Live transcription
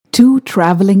Two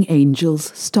traveling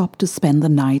angels stopped to spend the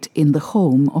night in the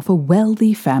home of a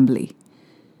wealthy family.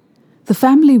 The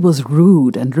family was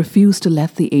rude and refused to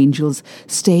let the angels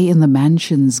stay in the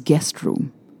mansion's guest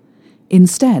room.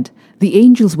 Instead, the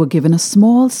angels were given a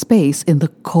small space in the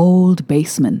cold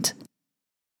basement.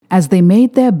 As they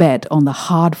made their bed on the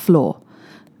hard floor,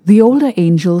 the older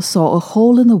angel saw a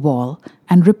hole in the wall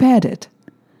and repaired it.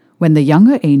 When the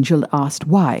younger angel asked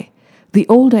why, the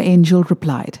older angel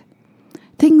replied,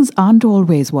 "Things aren't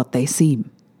always what they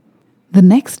seem." The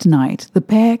next night, the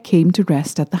pair came to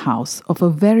rest at the house of a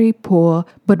very poor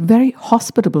but very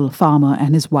hospitable farmer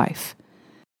and his wife.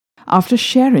 After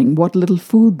sharing what little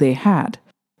food they had,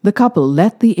 the couple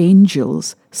let the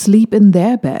angels sleep in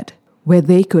their bed, where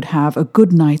they could have a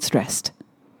good night's rest.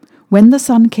 When the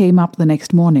sun came up the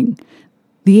next morning,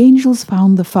 the angels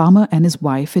found the farmer and his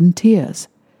wife in tears.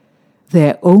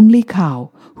 Their only cow,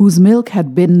 whose milk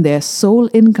had been their sole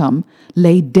income,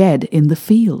 lay dead in the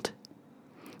field.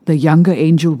 The younger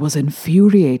angel was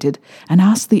infuriated and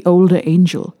asked the older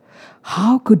angel,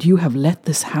 "How could you have let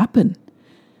this happen?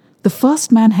 The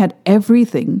first man had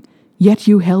everything, yet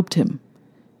you helped him,"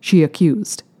 she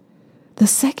accused. "The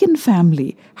second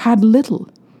family had little,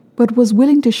 but was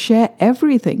willing to share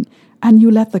everything, and you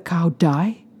let the cow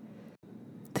die?"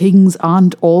 "Things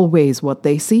aren't always what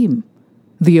they seem,"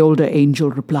 the older angel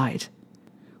replied.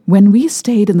 "When we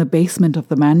stayed in the basement of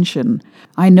the mansion,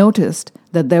 I noticed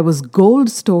that there was gold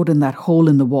stored in that hole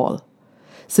in the wall.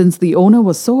 Since the owner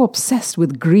was so obsessed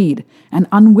with greed and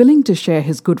unwilling to share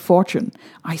his good fortune,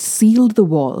 I sealed the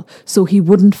wall so he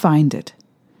wouldn't find it.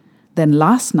 Then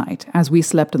last night, as we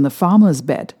slept in the farmer's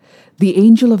bed, the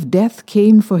angel of death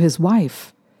came for his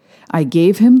wife. I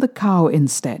gave him the cow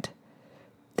instead.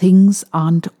 Things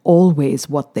aren't always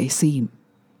what they seem."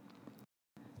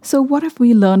 So what have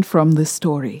we learned from this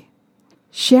story?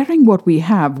 Sharing what we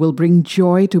have will bring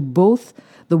joy to both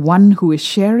the one who is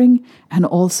sharing and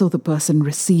also the person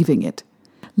receiving it.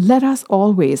 Let us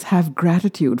always have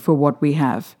gratitude for what we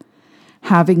have.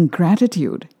 Having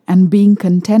gratitude and being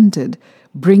contented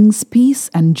brings peace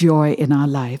and joy in our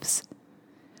lives.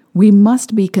 We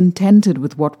must be contented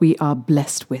with what we are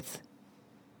blessed with.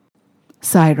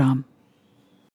 Sai Ram.